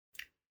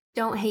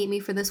Don't hate me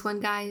for this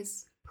one,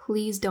 guys.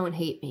 Please don't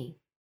hate me.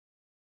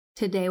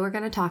 Today we're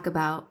going to talk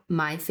about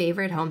my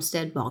favorite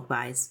Homestead bulk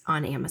buys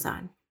on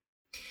Amazon.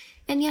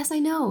 And yes, I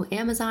know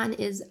Amazon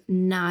is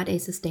not a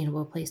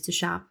sustainable place to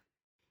shop.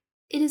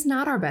 It is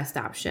not our best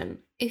option.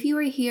 If you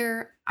are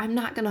here, I'm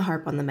not going to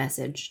harp on the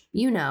message.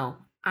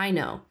 I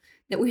know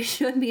that we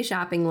should be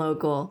shopping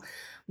local.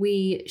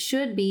 We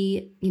should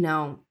be,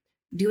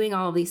 doing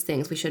all of these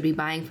things. We should be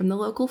buying from the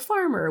local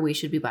farmer. We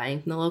should be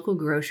buying from the local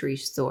grocery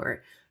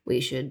store. We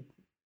should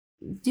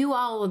do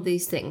all of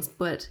these things.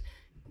 But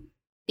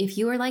if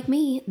you are like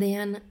me,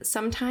 then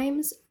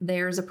sometimes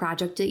there's a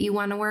project that you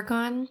want to work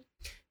on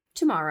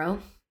tomorrow.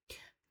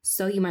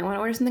 So you might want to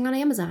order something on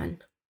Amazon.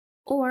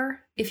 Or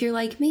if you're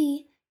like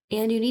me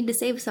and you need to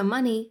save some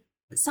money,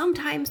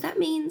 sometimes that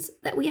means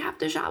that we have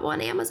to shop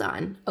on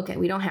Amazon. Okay,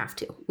 we don't have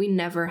to. We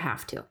never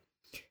have to.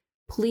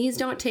 Please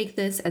don't take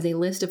this as a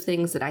list of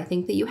things that I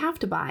think that you have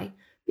to buy,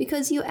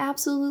 because you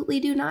absolutely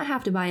do not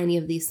have to buy any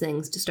of these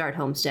things to start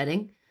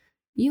homesteading.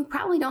 You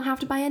probably don't have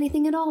to buy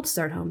anything at all to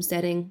start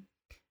homesteading.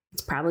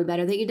 It's probably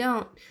better that you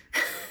don't.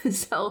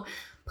 So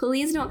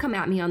please don't come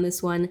at me on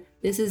this one.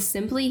 This is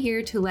simply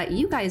here to let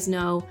you guys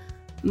know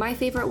my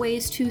favorite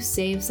ways to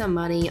save some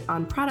money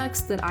on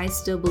products that I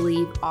still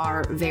believe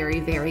are very,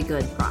 very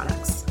good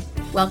products.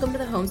 Welcome to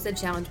the Homestead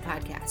Challenge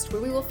podcast,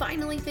 where we will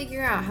finally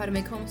figure out how to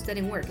make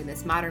homesteading work in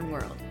this modern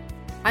world.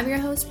 I'm your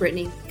host,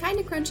 Brittany,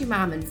 kinda crunchy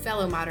mom and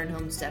fellow modern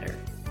homesteader.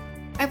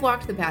 I've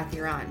walked the path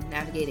you're on,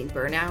 navigating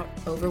burnout,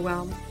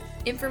 overwhelm,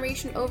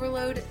 information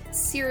overload,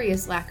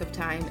 serious lack of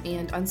time,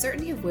 and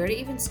uncertainty of where to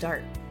even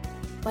start.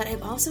 But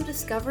I've also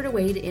discovered a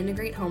way to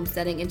integrate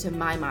homesteading into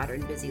my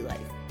modern busy life.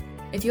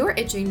 If you're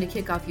itching to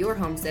kick off your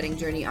homesteading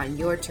journey on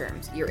your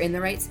terms, you're in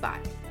the right spot.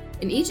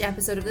 In each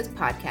episode of this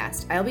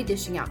podcast, I'll be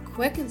dishing out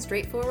quick and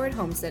straightforward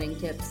homesteading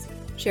tips,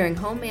 sharing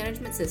home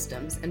management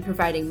systems, and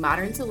providing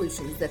modern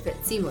solutions that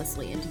fit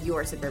seamlessly into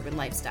your suburban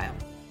lifestyle.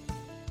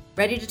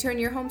 Ready to turn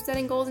your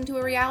homesteading goals into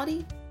a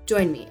reality?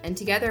 Join me, and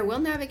together we'll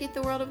navigate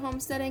the world of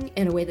homesteading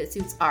in a way that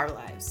suits our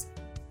lives.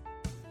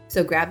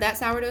 So grab that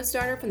sourdough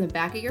starter from the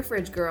back of your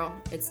fridge, girl.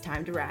 It's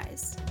time to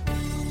rise.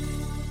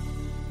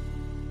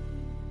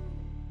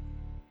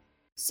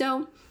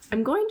 So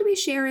I'm going to be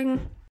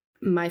sharing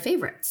my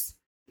favorites.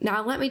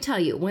 Now, let me tell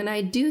you, when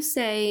I do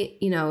say,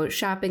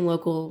 shopping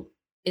local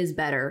is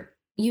better,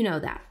 you know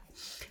that.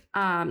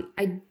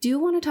 I do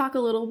want to talk a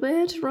little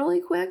bit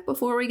really quick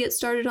before we get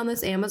started on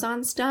this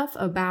Amazon stuff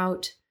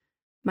about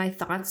my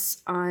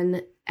thoughts on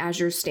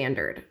Azure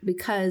Standard,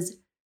 because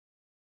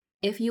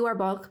if you are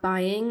bulk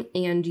buying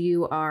and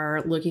you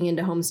are looking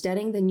into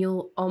homesteading, then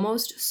you'll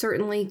almost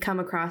certainly come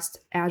across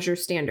Azure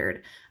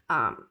Standard.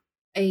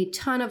 A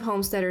ton of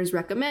homesteaders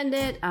recommend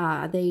it.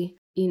 They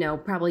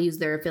probably use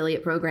their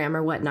affiliate program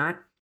or whatnot.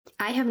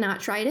 I have not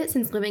tried it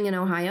since living in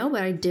Ohio,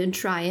 but I did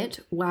try it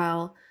when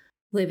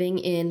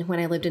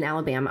I lived in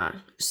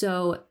Alabama.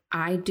 So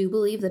I do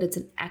believe that it's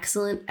an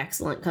excellent,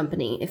 excellent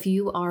company. If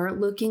you are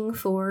looking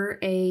for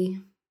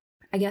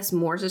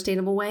more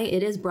sustainable way,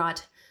 it is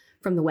brought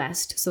from the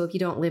West. So if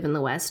you don't live in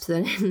the West,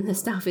 then the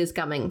stuff is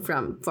coming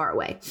from far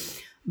away.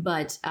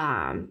 But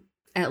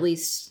at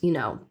least,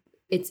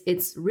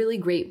 it's really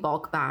great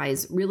bulk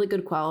buys, really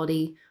good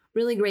quality,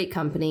 really great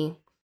company.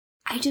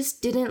 I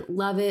just didn't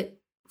love it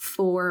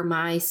for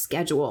my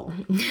schedule.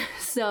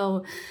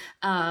 So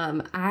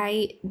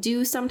I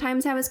do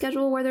sometimes have a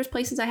schedule where there's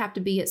places I have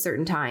to be at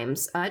certain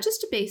times,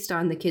 just based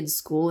on the kids'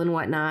 school and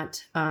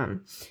whatnot.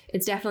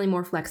 It's definitely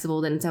more flexible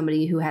than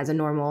somebody who has a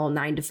normal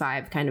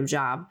 9-to-5 kind of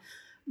job.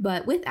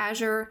 But with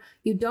Azure,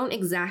 you don't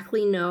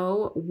exactly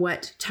know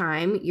what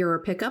time your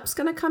pickup's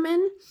going to come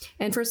in.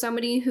 And for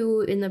somebody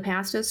who in the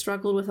past has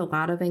struggled with a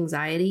lot of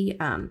anxiety,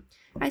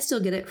 I still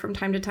get it from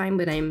time to time,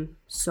 but I'm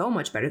so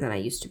much better than I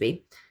used to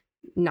be.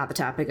 Not the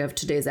topic of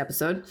today's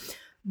episode,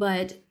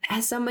 but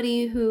as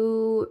somebody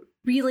who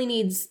really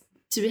needs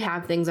to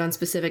have things on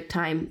specific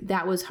time,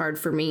 that was hard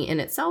for me in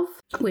itself,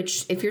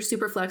 which if you're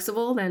super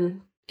flexible,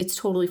 then it's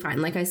totally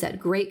fine. Like I said,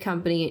 great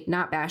company,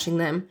 not bashing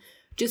them,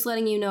 just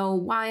letting you know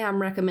why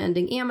I'm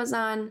recommending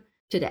Amazon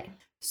today.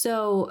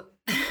 So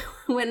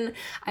when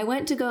I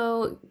went to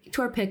go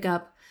to our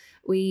pickup,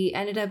 we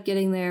ended up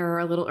getting there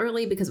a little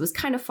early because it was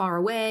kind of far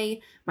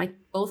away.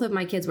 Both of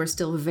my kids were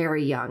still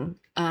very young.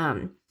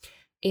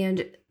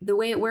 And the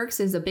way it works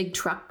is a big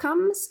truck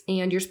comes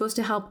and you're supposed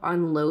to help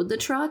unload the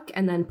truck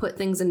and then put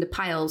things into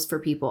piles for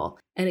people.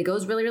 And it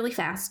goes really, really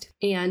fast.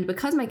 And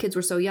because my kids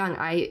were so young,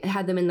 I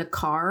had them in the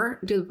car.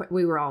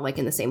 We were all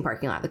in the same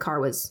parking lot. The car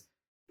was,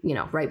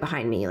 right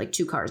behind me,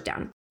 2 cars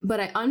down.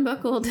 But I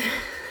unbuckled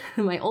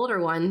my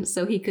older one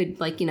so he could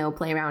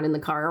play around in the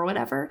car or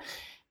whatever.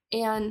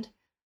 And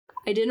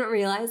I didn't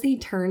realize he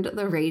turned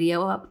the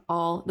radio up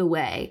all the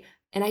way.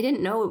 And I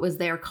didn't know it was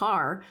their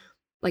car,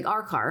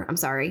 our car, I'm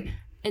sorry.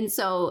 And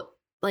so,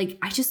 I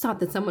just thought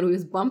that someone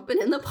was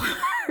bumping in the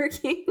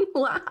parking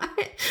lot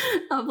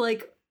of,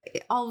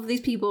 all of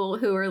these people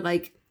who are,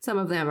 some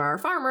of them are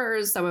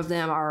farmers, some of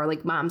them are,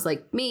 moms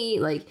like me,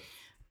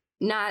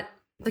 not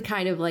the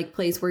kind of like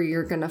place where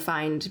you're going to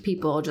find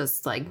people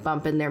just like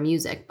bumping their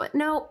music. But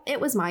no,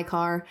 it was my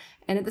car.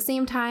 And at the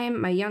same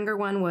time, my younger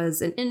one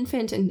was an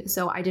infant. And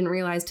so I didn't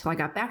realize till I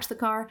got back to the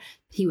car,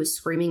 he was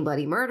screaming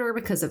bloody murder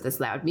because of this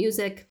loud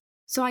music.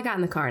 So I got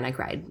in the car and I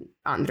cried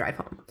on the drive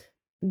home.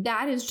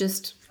 That is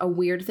just a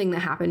weird thing that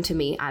happened to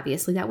me.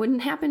 Obviously, that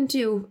wouldn't happen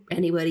to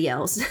anybody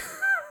else.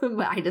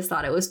 But I just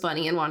thought it was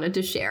funny and wanted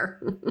to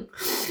share.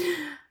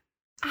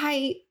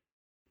 I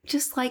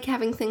just like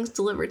having things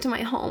delivered to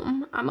my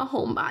home. I'm a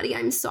homebody.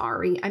 I'm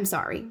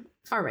sorry.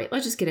 All right,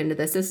 let's just get into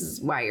this. This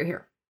is why you're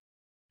here.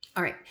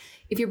 All right.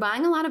 If you're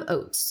buying a lot of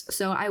oats,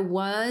 so I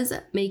was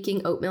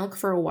making oat milk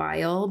for a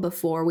while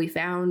before we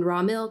found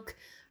raw milk.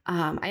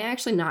 I'm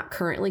actually not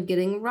currently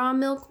getting raw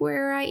milk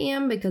where I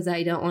am because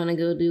I don't want to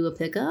go do a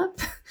pickup.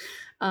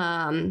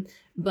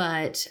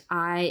 But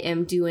I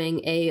am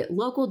doing a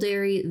local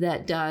dairy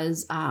that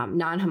does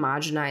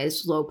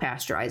non-homogenized, low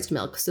pasteurized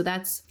milk. So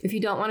that's if you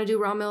don't want to do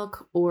raw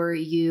milk or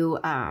you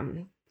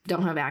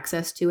don't have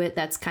access to it,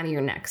 that's kind of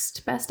your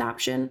next best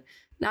option.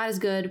 Not as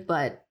good,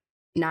 but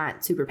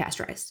not super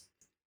pasteurized.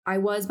 I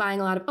was buying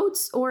a lot of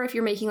oats, or if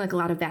you're making like a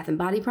lot of Bath and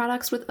Body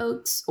products with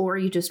oats, or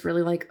you just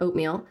really like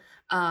oatmeal,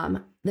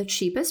 the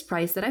cheapest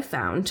price that I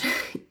found,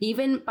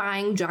 even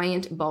buying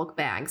giant bulk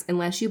bags,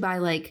 unless you buy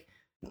like,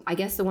 I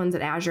guess the ones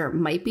at Azure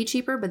might be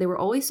cheaper, but they were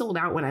always sold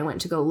out when I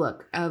went to go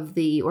look of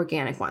the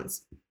organic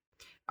ones,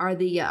 are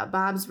the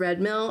Bob's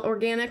Red Mill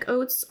organic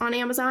oats on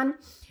Amazon.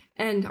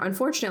 And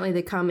unfortunately,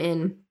 they come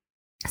in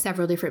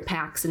several different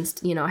packs and,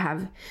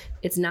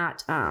 it's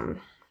not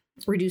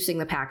reducing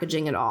the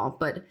packaging at all,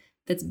 but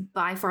that's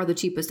by far the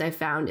cheapest I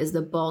found is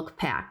the bulk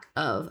pack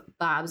of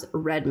Bob's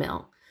Red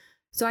Mill.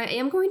 So I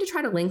am going to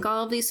try to link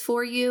all of these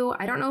for you.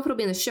 I don't know if it'll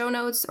be in the show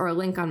notes or a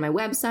link on my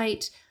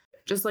website.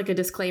 Just like a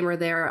disclaimer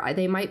there,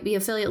 they might be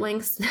affiliate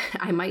links.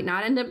 I might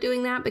not end up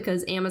doing that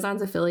because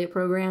Amazon's affiliate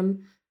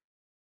program,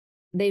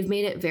 they've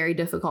made it very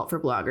difficult for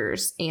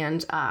bloggers,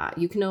 and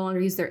you can no longer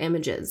use their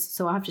images.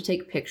 So I'll have to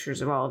take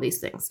pictures of all of these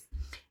things.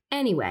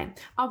 Anyway,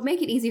 I'll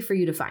make it easy for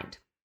you to find.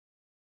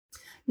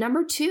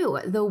 Number 2,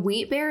 the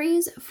wheat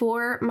berries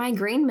for my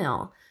grain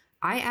mill.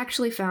 I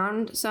actually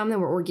found some that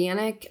were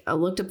organic. I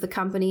looked up the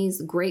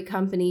companies, great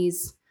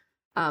companies,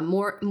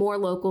 more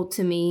local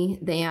to me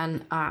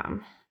than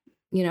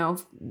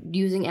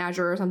using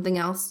Azure or something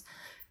else.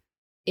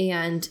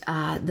 And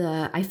I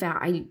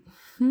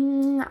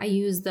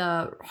used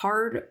the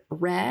hard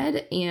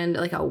red and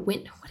like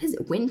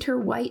winter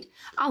white.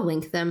 I'll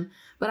link them,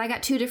 but I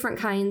got 2 different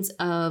kinds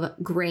of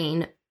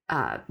grain,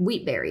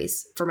 wheat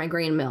berries for my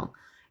grain mill.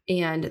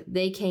 And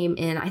they came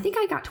in, I think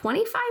I got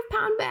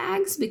 25-pound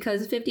bags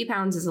because 50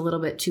 pounds is a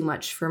little bit too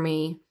much for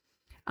me.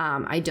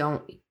 I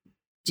don't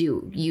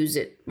use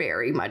it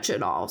very much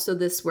at all. So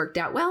this worked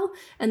out well.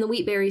 And the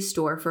wheat berries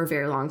store for a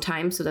very long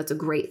time. So that's a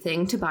great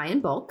thing to buy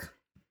in bulk.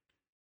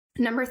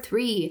 Number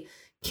 3,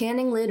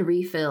 canning lid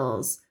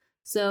refills.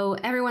 So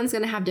everyone's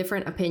going to have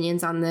different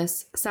opinions on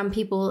this. Some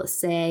people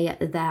say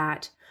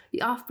that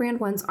the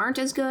off-brand ones aren't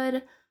as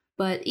good,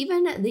 but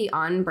even the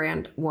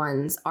on-brand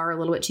ones are a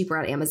little bit cheaper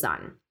on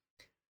Amazon.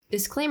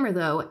 Disclaimer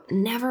though,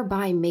 never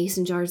buy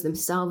mason jars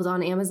themselves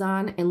on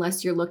Amazon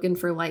unless you're looking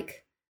for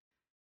like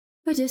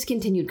a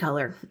discontinued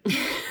color.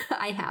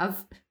 I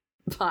have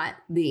bought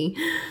the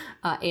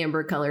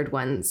amber colored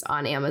ones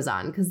on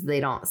Amazon because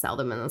they don't sell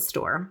them in the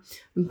store.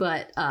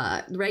 But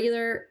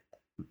regular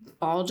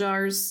ball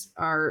jars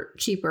are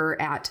cheaper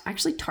at,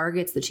 actually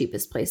Target's the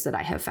cheapest place that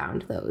I have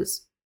found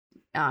those.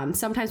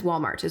 Sometimes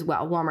Walmart as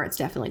well. Walmart's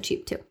definitely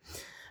cheap too.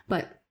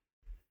 But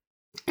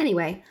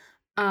anyway,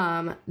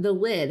 the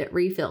lid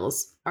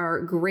refills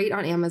are great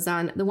on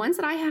Amazon. The ones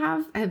that I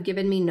have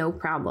given me no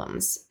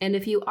problems. And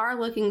if you are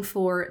looking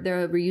for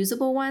the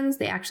reusable ones,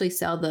 they actually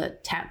sell the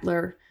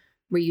Tatler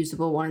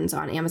reusable ones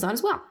on Amazon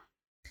as well.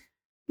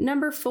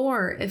 Number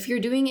 4, if you're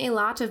doing a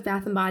lot of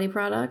Bath and Body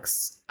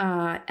products,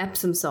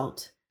 Epsom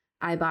salt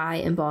I buy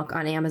in bulk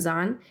on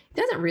Amazon. It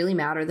doesn't really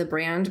matter the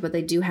brand, but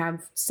they do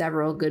have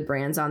several good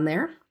brands on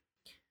there.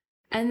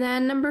 And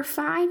then number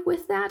 5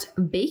 with that,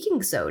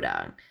 baking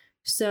soda.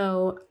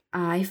 So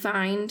I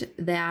find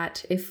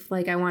that if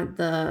like I want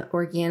the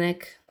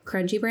organic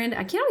crunchy brand,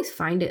 I can't always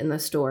find it in the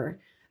store,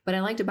 but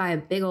I like to buy a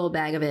big old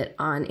bag of it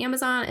on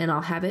Amazon and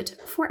I'll have it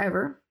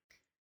forever.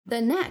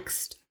 The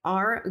next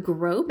are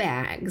grow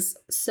bags.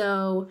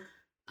 So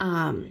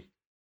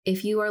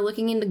if you are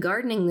looking into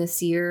gardening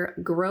this year,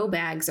 grow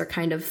bags are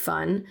kind of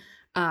fun.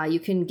 You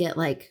can get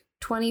like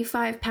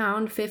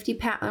 25-pound,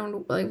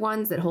 50-pound like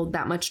ones that hold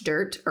that much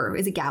dirt, or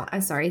is it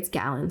gallon? Sorry, it's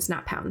gallons,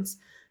 not pounds.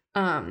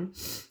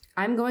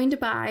 I'm going to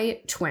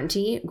buy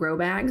 20 grow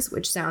bags,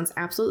 which sounds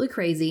absolutely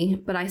crazy,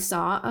 but I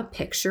saw a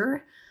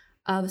picture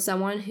of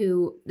someone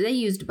who, they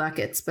used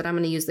buckets, but I'm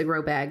going to use the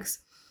grow bags.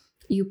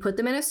 You put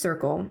them in a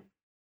circle,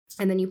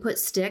 and then you put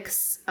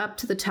sticks up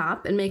to the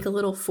top and make a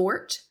little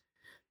fort.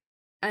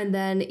 And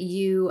then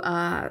you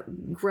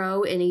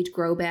grow in each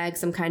grow bag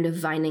some kind of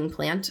vining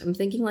plant. I'm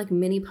thinking like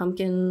mini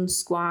pumpkin,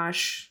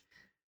 squash.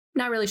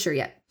 Not really sure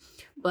yet.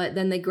 but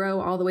then they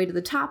grow all the way to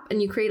the top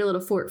and you create a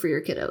little fort for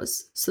your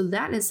kiddos. So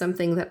that is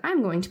something that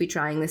I'm going to be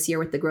trying this year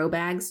with the grow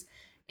bags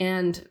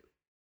and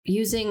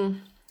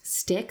using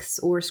sticks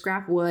or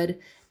scrap wood.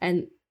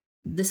 And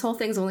this whole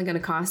thing's only going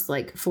to cost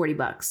like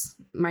 $40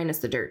 minus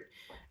the dirt.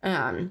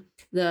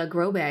 The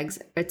grow bags,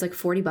 it's like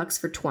 $40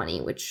 for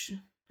 20, which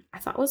I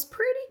thought was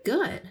pretty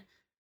good.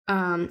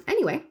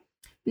 Anyway,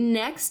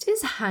 next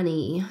is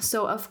honey.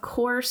 So of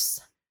course,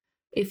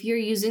 if you're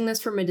using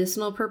this for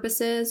medicinal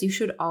purposes, you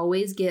should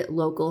always get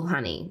local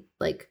honey.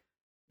 Like,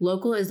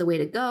 local is the way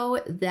to go.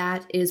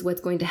 That is what's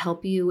going to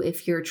help you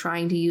if you're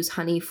trying to use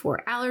honey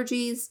for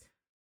allergies.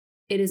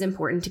 It is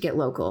important to get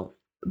local.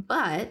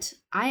 But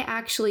I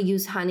actually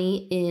use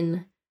honey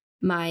in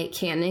my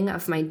canning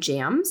of my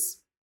jams.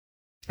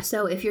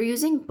 So if you're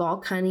using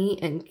bulk honey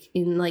and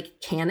in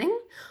like canning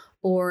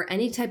or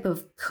any type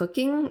of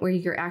cooking where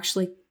you're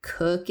actually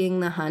cooking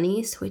the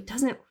honey, so it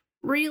doesn't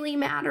really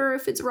matter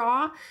if it's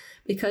raw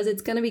because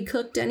it's going to be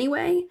cooked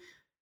anyway,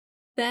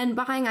 then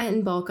buying it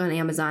in bulk on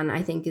Amazon,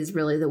 I think, is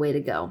really the way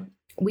to go.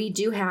 We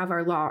do have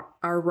our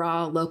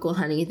raw local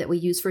honey that we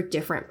use for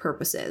different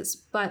purposes.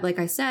 But like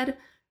I said,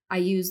 I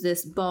use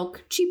this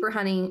bulk, cheaper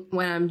honey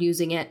when I'm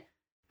using it.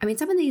 I mean,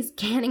 some of these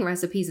canning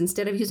recipes,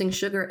 instead of using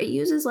sugar, it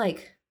uses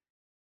like,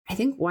 I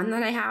think one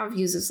that I have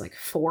uses like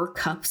 4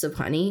 cups of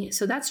honey.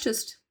 So that's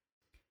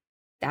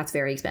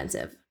very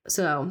expensive.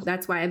 So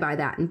that's why I buy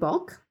that in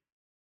bulk.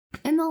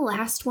 And the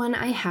last one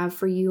I have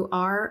for you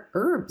are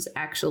herbs,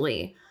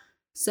 actually.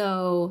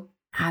 So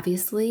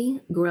obviously,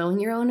 growing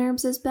your own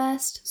herbs is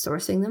best.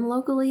 Sourcing them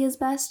locally is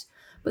best.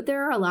 But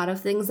there are a lot of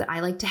things that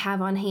I like to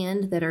have on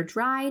hand that are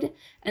dried.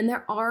 And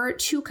there are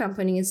 2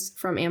 companies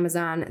from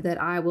Amazon that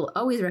I will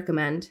always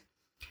recommend.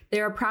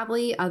 There are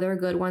probably other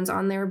good ones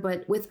on there,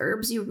 but with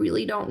herbs, you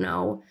really don't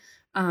know.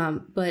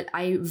 But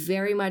I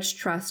very much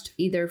trust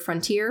either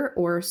Frontier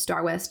or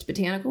Star West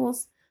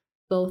Botanicals,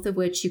 both of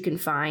which you can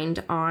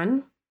find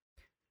on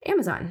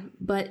Amazon.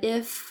 But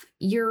if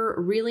you're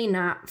really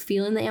not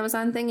feeling the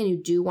Amazon thing and you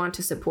do want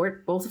to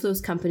support, both of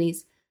those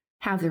companies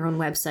have their own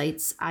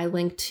websites. I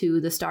link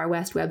to the Star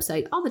West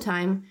website all the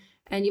time,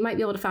 and you might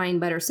be able to find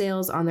better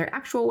sales on their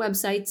actual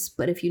websites.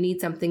 But if you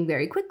need something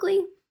very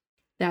quickly,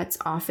 that's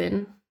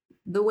often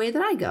the way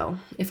that I go.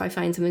 If I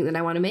find something that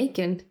I want to make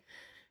and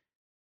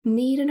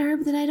need an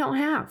herb that I don't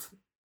have.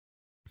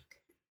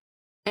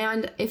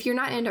 And if you're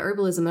not into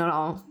herbalism at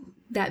all,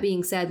 that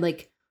being said,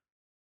 like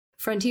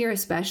Frontier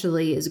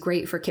especially is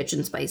great for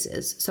kitchen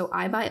spices. So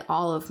I buy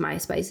all of my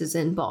spices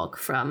in bulk,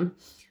 from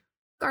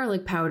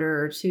garlic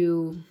powder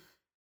to,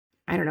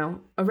 I don't know,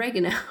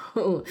 oregano,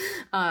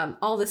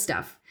 all this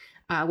stuff.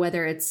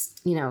 Whether it's,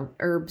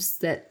 herbs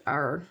that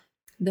are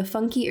the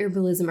funky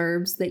herbalism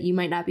herbs that you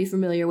might not be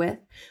familiar with,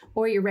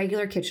 or your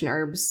regular kitchen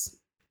herbs.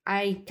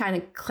 I kind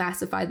of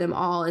classify them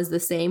all as the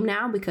same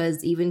now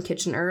because even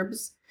kitchen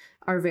herbs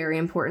are very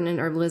important in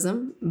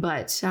herbalism,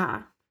 but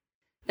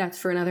that's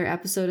for another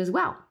episode as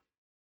well.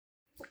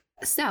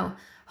 So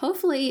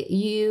hopefully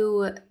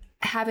you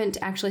haven't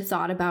actually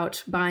thought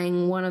about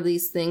buying one of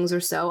these things or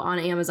so on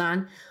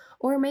Amazon,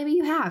 or maybe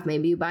you have.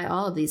 Maybe you buy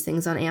all of these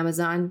things on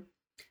Amazon.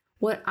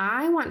 What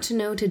I want to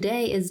know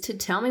today is to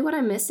tell me what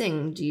I'm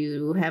missing. Do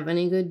you have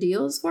any good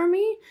deals for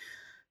me?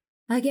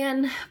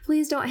 Again,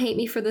 please don't hate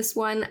me for this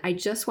one. I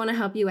just want to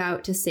help you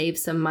out to save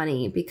some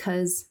money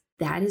because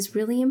that is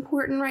really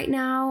important right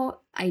now.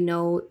 I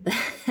know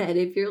that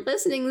if you're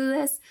listening to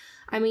this,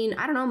 I mean,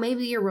 I don't know,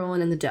 maybe you're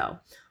rolling in the dough,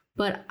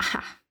 but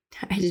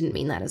I didn't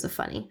mean that as a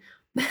funny.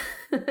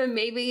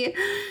 maybe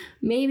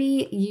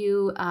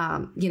you,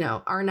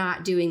 are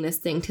not doing this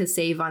thing to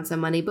save on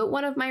some money. But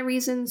one of my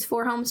reasons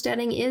for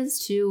homesteading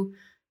is to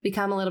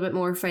become a little bit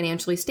more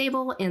financially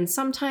stable. And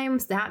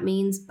sometimes that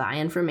means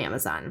buying from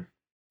Amazon.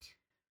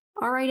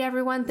 All right,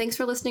 everyone. Thanks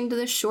for listening to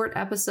this short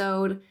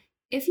episode.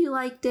 If you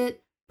liked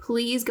it,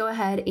 please go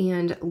ahead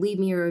and leave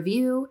me a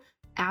review.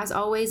 As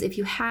always, if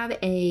you have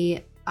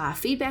a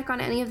feedback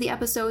on any of the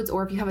episodes,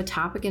 or if you have a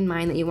topic in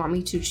mind that you want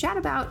me to chat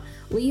about,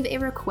 leave a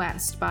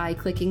request by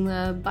clicking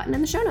the button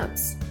in the show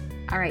notes.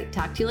 All right,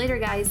 talk to you later,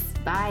 guys.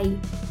 Bye.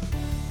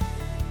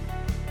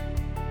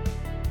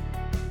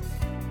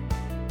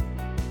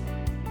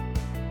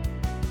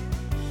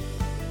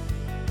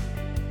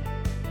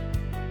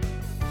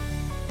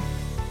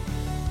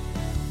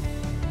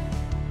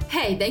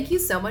 Hey, thank you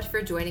so much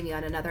for joining me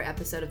on another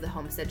episode of the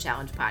Homestead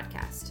Challenge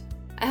podcast.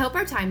 I hope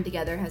our time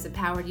together has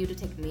empowered you to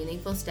take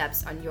meaningful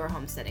steps on your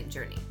homesteading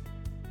journey.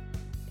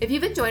 If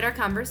you've enjoyed our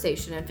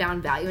conversation and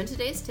found value in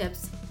today's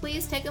tips,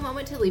 please take a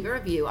moment to leave a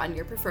review on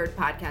your preferred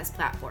podcast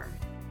platform.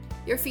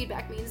 Your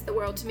feedback means the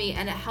world to me,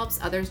 and it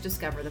helps others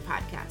discover the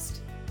podcast.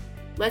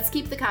 Let's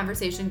keep the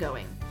conversation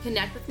going.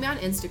 Connect with me on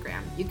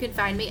Instagram. You can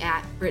find me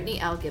at Brittany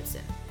L.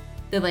 Gibson.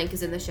 The link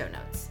is in the show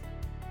notes.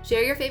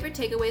 Share your favorite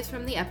takeaways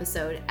from the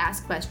episode,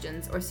 ask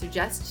questions, or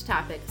suggest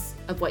topics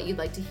of what you'd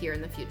like to hear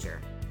in the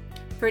future.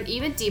 For an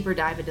even deeper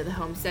dive into the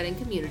homesteading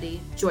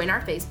community, join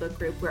our Facebook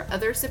group where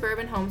other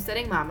suburban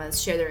homesteading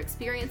mamas share their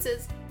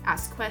experiences,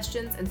 ask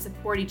questions, and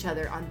support each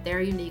other on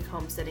their unique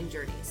homesteading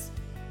journeys.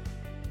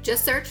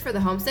 Just search for the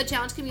Homestead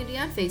Challenge community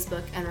on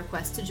Facebook and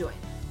request to join.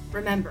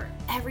 Remember,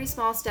 every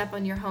small step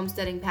on your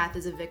homesteading path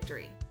is a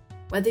victory.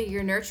 Whether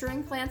you're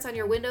nurturing plants on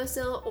your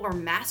windowsill or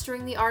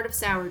mastering the art of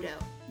sourdough,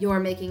 you're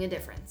making a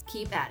difference.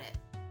 Keep at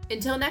it.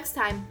 Until next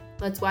time,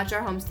 let's watch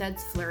our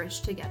homesteads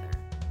flourish together.